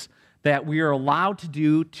things that we are allowed to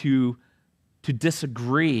do to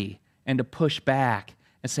disagree and to push back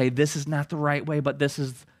and say, this is not the right way, but this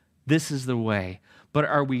is the way. But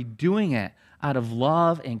are we doing it out of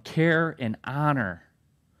love and care and honor?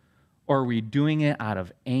 Or are we doing it out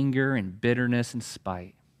of anger and bitterness and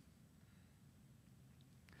spite?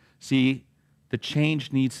 See, the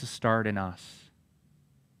change needs to start in us.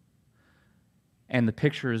 And the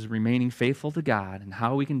picture is remaining faithful to God and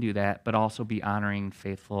how we can do that, but also be honoring and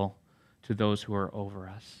faithful to those who are over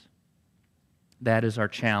us. That is our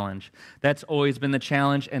challenge. That's always been the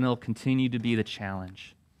challenge, and it'll continue to be the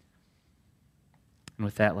challenge. And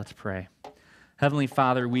with that, let's pray. Heavenly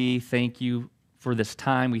Father, we thank you for this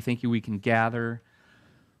time. We thank you we can gather.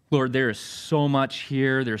 Lord, there is so much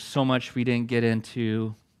here. There's so much we didn't get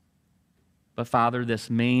into. But Father, this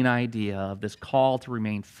main idea of this call to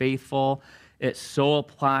remain faithful, it so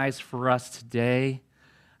applies for us today.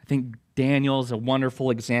 I think Daniel is a wonderful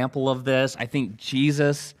example of this. I think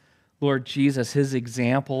Jesus, Lord Jesus, his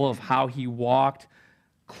example of how he walked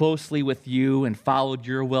closely with you and followed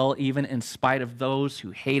your will, even in spite of those who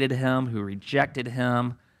hated him, who rejected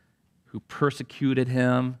him, who persecuted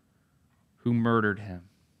him, who murdered him.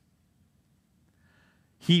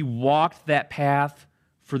 He walked that path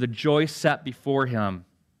for the joy set before him.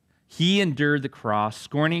 He endured the cross,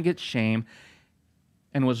 scorning its shame,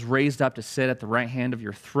 and was raised up to sit at the right hand of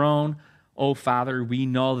your throne. Oh, Father, we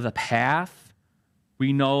know the path.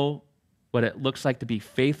 We know what it looks like to be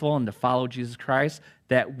faithful and to follow Jesus Christ,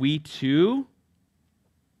 that we too,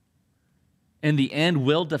 in the end,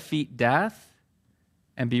 will defeat death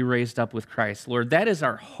and be raised up with Christ. Lord, that is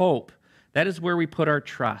our hope. That is where we put our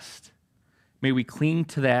trust. May we cling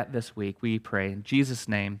to that this week, we pray. In Jesus'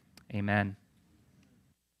 name, amen.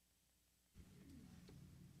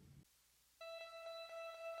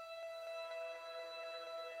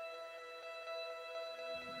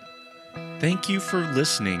 Thank you for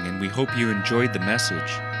listening, and we hope you enjoyed the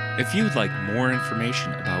message. If you'd like more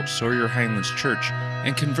information about Sawyer Highlands Church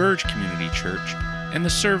and Converge Community Church and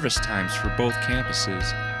the service times for both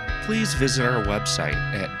campuses, please visit our website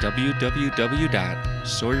at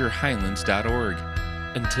www.sawyerhighlands.org.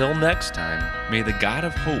 Until next time, may the God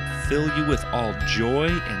of hope fill you with all joy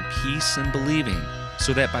and peace in believing,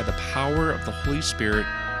 so that by the power of the Holy Spirit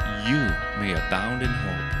you may abound in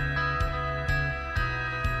hope.